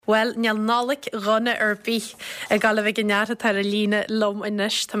Well, neal nálaigh runna ar bith a galibh gneartha tar a lína lom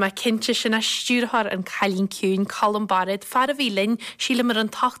inis tá mai cinnte sin a stúrthar an cailín ciún columbarid far a bhí linn síle mar an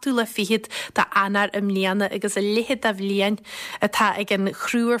tachtú le fihiad tá anar imlíana agus a lihid a bhlíon atá ag an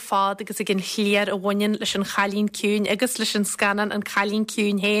chrúar fád agus ag an chléar a bhain leis an cailín ciún agus leis an scanan an cailín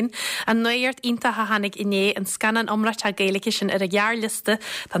ciún héin an nuirt ínta ha hanig iné an scanan omrat a gaalacha sin ar a ghearliste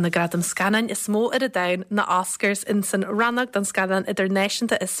tá na grad an scanan is mó ar a dain na Oscars in san ranach dan scanan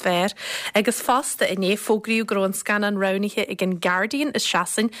idirnáisiúnta is sfér agus fásta iné fógriú grón scanan raunithe ag an Guardian is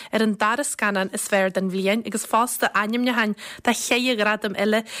seasin ar an dara scanan is sfér den bhliain agus fásta aim na hain tá chéie gradam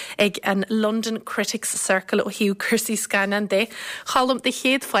ile ag an London Critics Circle ó hiú cursí scanan de chalam de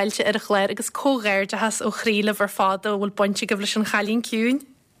chéad fáilte ar a chléir agus cógéir de has ó chríle var fáda bhfuil pointse go bhlis an chalín ciún.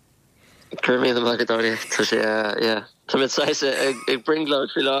 Curmí the Magadoni, yeah. Come inside ag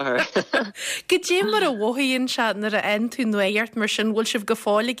bringload fi láthir. Go dé mar a bhthaíonn se nar a ein tú nuirt mar sin bhfuil sibh go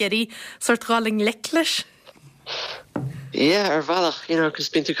fála geirí sort gáling liclis? Yeah, bhealach, cos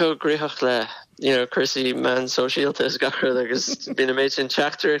bín tú có gréthach le, cursí man sosiálta is gachar agus bín a méid sin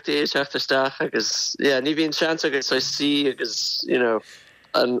teachtarachtaí teachtarsteach agus, ní bhíon seans agus sí agus,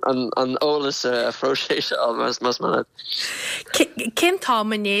 an ólas a froséise almas mas manad. Cén tá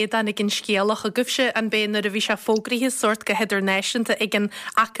manéad an ag an scéalach a gubse an béin ar a bhí se fógraíthe sort go idirnáisiúnta ag an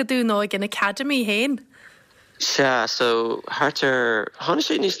acadú nó ag an academy héin? So hartar hána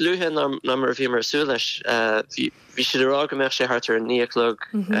sé níos luúthe ná mar bhí mar súil leis bhí siad ará go meach sé hartar an 9:00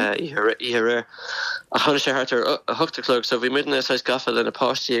 ihe a hána sé hartar a 8:00 so bhí midna is gafa lena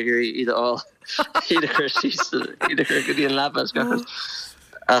páistí a gurí iad all iad a chur go dtíon labas gachas.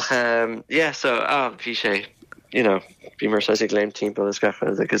 Ach, so, bhí sé, bhí mar sais ag léim timp is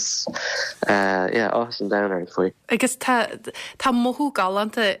gachas agus, áhas an downar faoi. Agus tá mothú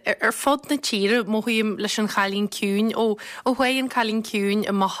galanta ar fod na tíre mothúim leis an chalín ciún ó bhaid an chalín ciún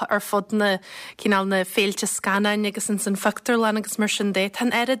ar fod na cinál na féilte scanan agus an san factor le agus mar sin dé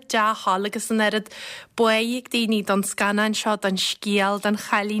tan erad de hall agus an erad buigh daoine don scanan seo don scéal don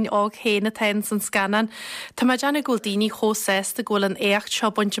chalín ág héna tain san scanan. Tá mai deanna ggóil daoine chósésta ggóil an écht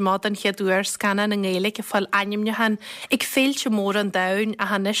seo buinte mád an cheadúir scanan an ggéalaigh a fáil aimne han ag féilte mór an dain a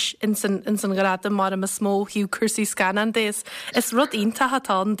hanis in san grada mar am a smó hiú cursí scanan dés. Is rud ínta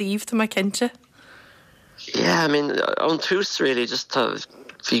hatá an díomh tá mai cinnte? Yeah, I mean, on tús really, just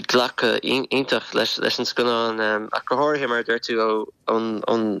hí ghlacha ítach leis an scanán a go háirthe mar dúirtú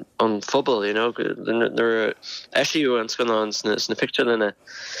an phobal, nuair eisiú an scanán sna picture lena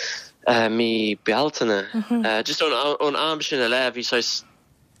mí bealtainna. Just on am sin a le,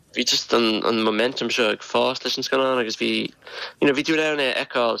 hí just an momentum seo ag fás leis an scanán agus bhí tú lena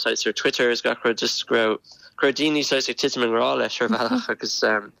eáil sais ar Twitter is gachar just gradíní sais ag titim an rá leis ar bhealach agus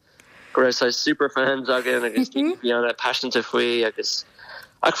go raibh sais super fans agan agus bhí anna passionate faoi agus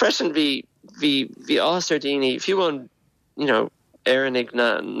ach freisin bhí áhas ar daoine fiúháin éannig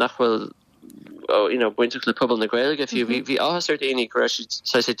nachhfuil buintach le pobal na Gaeilge fiú bhí áhas ar daoine go raibh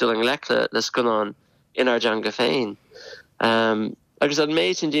sais ag dul an leicla le scanán inar deanga féin. Agus an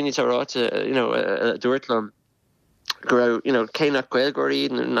méid sin daoine táráte dúirtlam go raibh cé nach Gaeilgóirí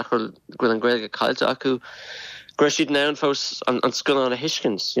nachhfuil an Gaeilge caiilte acu gur siad ná fós an scanán a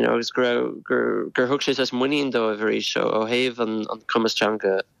hiiscint, agus gur thug sé as muíon dó a bhrí seo ó thaobh an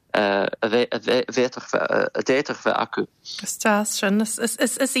cumasteanga a déitach bheith acu. Is sin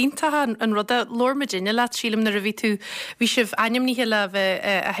is iontathe an rud a Lord Virginia leat sílam na a bhí tú bhí sibh ainmníthe le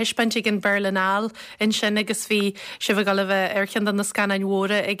bheith a hiispainte an Berlinál in sin agus bhí sibh gal bheith archan an na scanan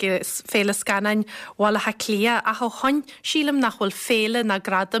mhóra agus féle scanan bhála ha clia a háin sílam nachhfuil féle na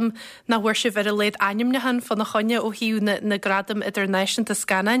gradam na bhuair sibh ar a léad ainmnehan fan na choine ó hiú na gradam idirnáisiúnta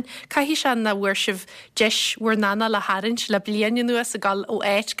scanan caihí sean na bhuair sibh deis bhuair nana le haint le blianaú nuas a gal ó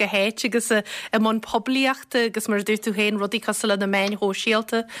éit go héit agus a món poblíochta agus mar dúir tú héin rudí cosla na main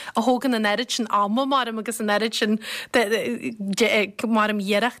hóisialta a hógan an erid sin amma marm agus an erid sin marm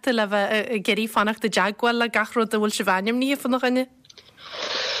dhéireachta le bheith geirí fannach de jaagháil le gachrod a bhfuil se bhaim ní fan nach inne?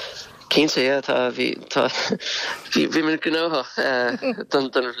 Cínta bhí min gnóthach don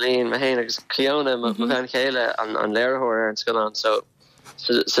bhlíon me héin agus cleonna mo bhean chéile an léirthóir an scanán so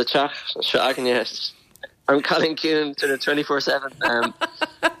teach se aganine an calling ciún to the 24/7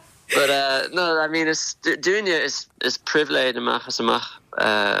 but no, I mean Dunya is privileged amachchas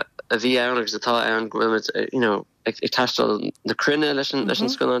a bhí ann agus atá ann gwilmid ag tastal na crinne leis an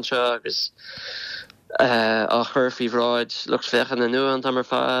scanán seo agus á chur fí bhráid lucht fechan na nua an tamar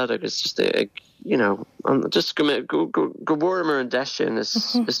fad agus just just go bhór mar an deisisin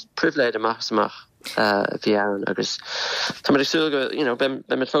is privileged amachchas bhí ann agus tá mar agsúil go ben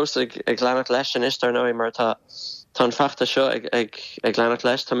mit fós ag glanach leis an istar nó mar tá tá fachta seo ag leannach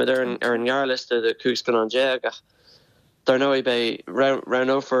leis tá ar an jaarliste de cúgs gan an déagach dar nó bei ran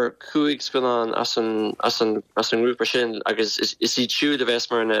over cúigs gan an as an grúpa sin agus is í siú de bheits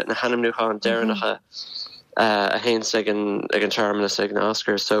mar na hanimnúcha an deirnacha a héins ag an charmnas ag an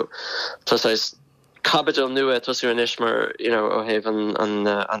Oscar so tá Cabadil nua tosú an ismar, ó heh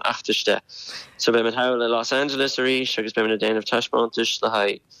an achtaiste. So be mit ha le Los Angeles a ríis, agus be min a déanamh taisbántais le ha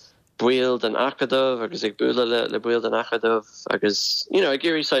build an achadómh, agus ag búla le build an achadómh, agus, ag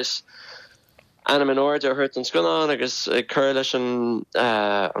géirí sais anam an order hurt an scanán, agus ag cur leis an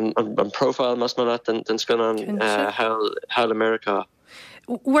profile mas má den scanán How America.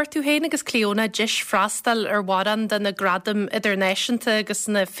 Waar tú héin agus cléona dis frastal wadan den na gradam idirnéisianta agus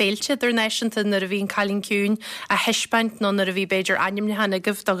na féilte idirnéisianta na a bhín chalín ciún a heispaint nó na a bhí beidir animne hanna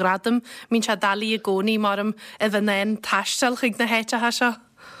gibh do gradam mín se dalí a gcónaí marm a bheit nain taistal chuig na héite ha seo?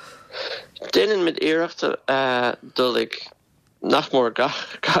 Déanaan mit iireachta dullig nachmór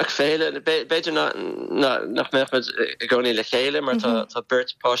gach féile beidir nach mechmid a gcónaí le chéile mar tá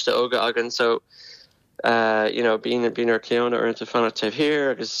burt páiste óga agan so being ar cléona ar into fanna taobh here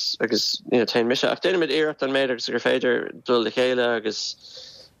agus tain mise ach déanamid iirecht an méid agus gur féidir dul le chéile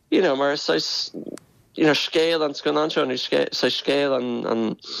agus mar scéal an scanán seo scéal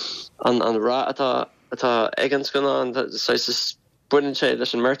an rá atá ag an scanán is buinn sé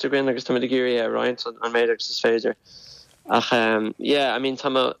leis an mertagrinn agus tá géirí a roiint an méid agus is féidir ach ceapan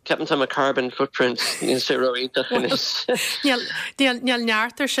tá a carbon footprint ní sé roiítach Níl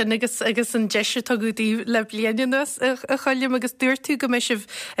neartar sin agus an deise tugúdí le bliananas a choilm agus dúirtú go meisih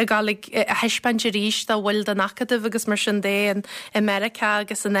a gálig a heispainte ríis dá bhfuil den acadamh agus mar sin dé an America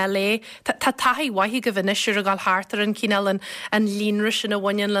agus an LA Tá taí waithí go bhiniisiú a gáil hátar an cíál an línra sin a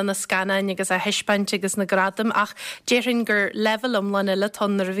bhain le na scannain agus a heispainte agus na gradam ach déirinn gur level lena le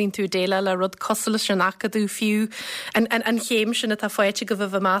tonnar a bhín tú déile le rud cosla sin acadú fiú an chéim sin a tá foiite go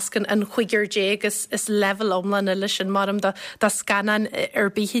bh máscan an chuigur dé agus is level omlan lei sin marm da scanan ar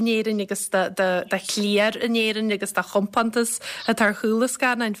bíhinéirin agus de chléir inéirin agus de chompantas a tar chuúla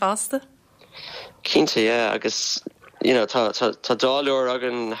scan ein fásta? Cínta, agus tá dáleor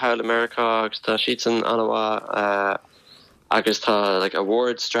agan How America agus tá siad an anhá agus tá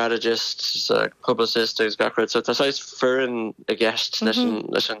award strategist, publicist agus gacrad, so tá sais furin a gceist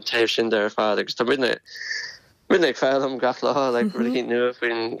leis an taobh sin de ar fád agus tá Midnig fellum gach lá really nu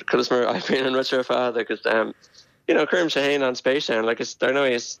when Christmas I've been in Richard fad agus curm sé hain an space and is there no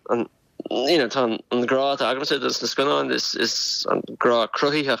is an tan an gra agam is na scanán is an gra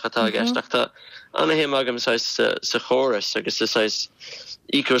cruhiach atá gastachta anna him agam sa chorus agus is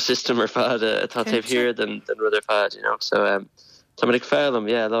ecosystem ar fad atá taobh here than rudder fad so tá ag fellum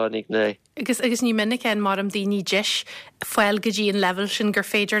lá nig né. Agus ní minic an mar am daoine deis foiil go dtí an level sin gur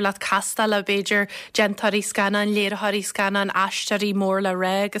féidir le casta le béidir gentarí scanan, léirethirí scanan, aistearí mór le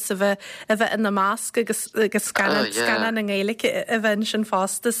ré agus a bheith in na másc agus scanan an Gaelic a bheith sin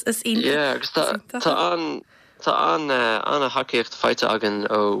fástas is on. Agus tá an a haceocht feite agan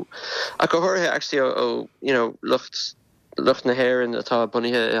ó a go thuirthe actually ó lucht na hhéireann atá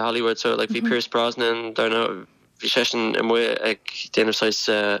bunithe i Hollywood so bhí Pierce Brosnan darna bhí session i mu ag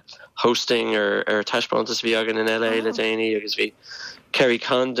déanamh hosting ar taisbántas bhí agan in LA le déanaí agus bhí Kerry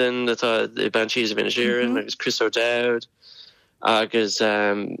Condon atá i Banshees of Inisherin agus Chris O'Dowd agus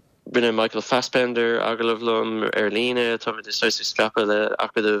rinne Michael Fassbender agalumh ar líne tá is scapa le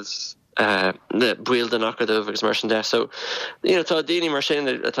acadamh le build an acadamh agus mar sin de so tá daoine mar sin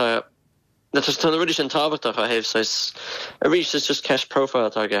atá tan rudi sin tábhachtach a heh a rís is just cash profile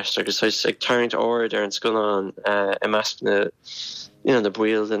tá gist agus ag tarint ord ar an scanán I measc na na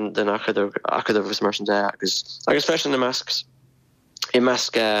buil den acadamh agus mar sin de agus fresin na meascs I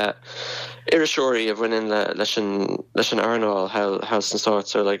measc iriseoirí a bhainein leis an Arnáil House and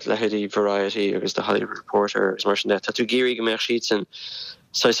Sorts or lehéadí Variety agus the Hollywood Reporter agus mar sin de tá tú géirí go meach siad san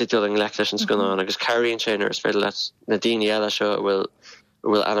soisiúling le leis an scanán agus carríonn sé ar féidir le na daoine eile seo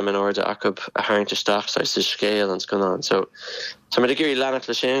bhfuil anam an orda acab a hainte staach sa scéal an scanán so tá a géirí leannach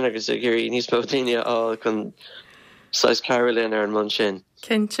le sin agus a géirí níos módaine á chun sais Carolyn ar an man sin.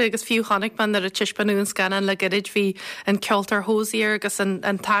 Cinnte agus fiú chanig man ar a tiispanún scanan le garid hí an ceoltar hósaíar agus an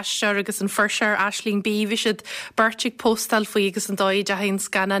taisteir agus an firseir Aisling B bhí siad bartig postal faoi agus an dóid a haon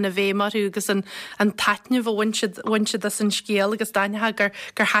scanan a bhémarú agus an taitne bhhainse as an scéal agus dainethe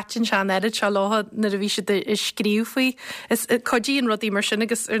gur hatin se an erid se látha na a bhí siad i scríú faoi. Is codíon rudí mar sin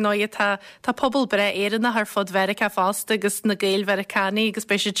agus ar náid tá pobl bre éanna ar fod Verica fásta agus na Gael Vericani agus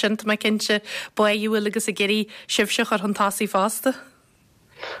bei siad sin mai cinnte buúil agus a géirí sibseach ar an tasaí fásta.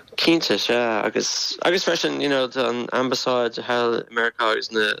 Quintus, agus freshen, an ambassade hell America agus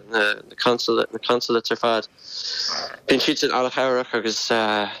the consulate ar fad. Been shooting all Harach agus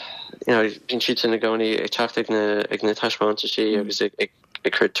been shooting agoni ag tactic na tashmont she agus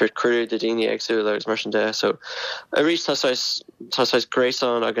crude the dini exu agus merchant there. So I reached tasais grace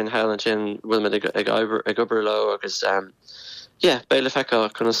on agin hell and chin wilma ag uberlo agus baile feka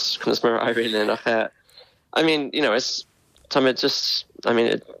kunas mer Irene nach I mean, it's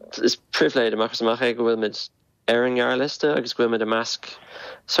it's privileged amachchas amach go bhfuil mid an ghearliste agus bhfuil mid a measc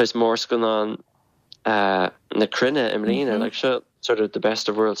sois mór gon on na crinne im lína like sort of the best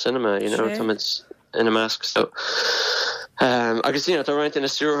of world cinema, it's in a mask. So agus tá roiint in a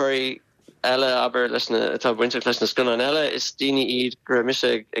stúrthirí eile aber leis na tá winter leis na scoán eile is daoine iad gur mise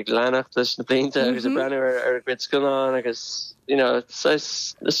ag leannacht leis na blianta agus a brenner ar a grid scoán agus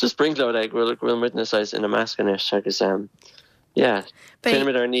it's just bringlód ag bhfuil witness in a mask inis agus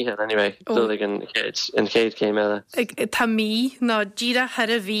Pyramid ar níhan anyway in céad céim eile. Tá mí ná díra har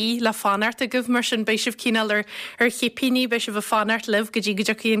a bhí le fanart a goh mar sin béisih cíál ar chipíní béisih a fanart liv go dtí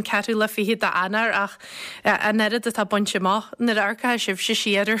goideach íon catú le fihi a anar ach a nead a tá bonse má na archa sibh se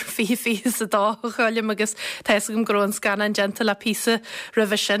siar fi a dá cháilim agus teis gom grón scan an gentle le písa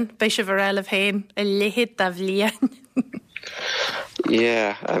rih sin béisih ar eileh féin a léhéad a bhlíon.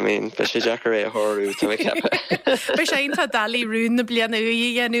 Yeah, I mean, but she Jackeray a horror to make up. But she ain't had Dali ruin the blian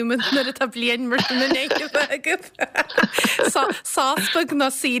a blian Saucebug na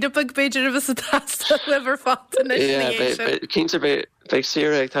Cedarbug Bidger of a tast whoever fought in it. Yeah, but Kings are big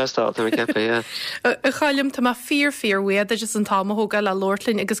Syria test out to make up, yeah. Chalim to my fear way that just in Tomahawk la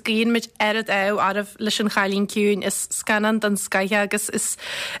Lortlin agus green mit erid out of Lishan Chailin Kuhn is scannan and Skyhagus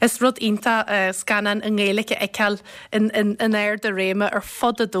is rud inta scannan and gaelic ekel in air the rema or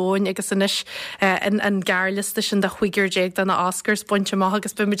fod a doin agus inish and garlist in the whigger jig than the Oscars bunch of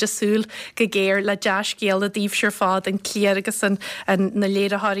mahagus but me just soul gegeir la Josh Gale the Deepshire fad and clear agus and na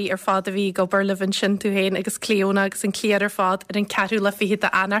leda Harry or father vi go Berlevin shin to hain agus Cleona agus and clear fad and Catú le fihi a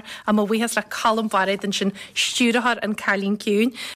anar a ma bhuihas le colm barid an sin stúrahar an Carlín Ciún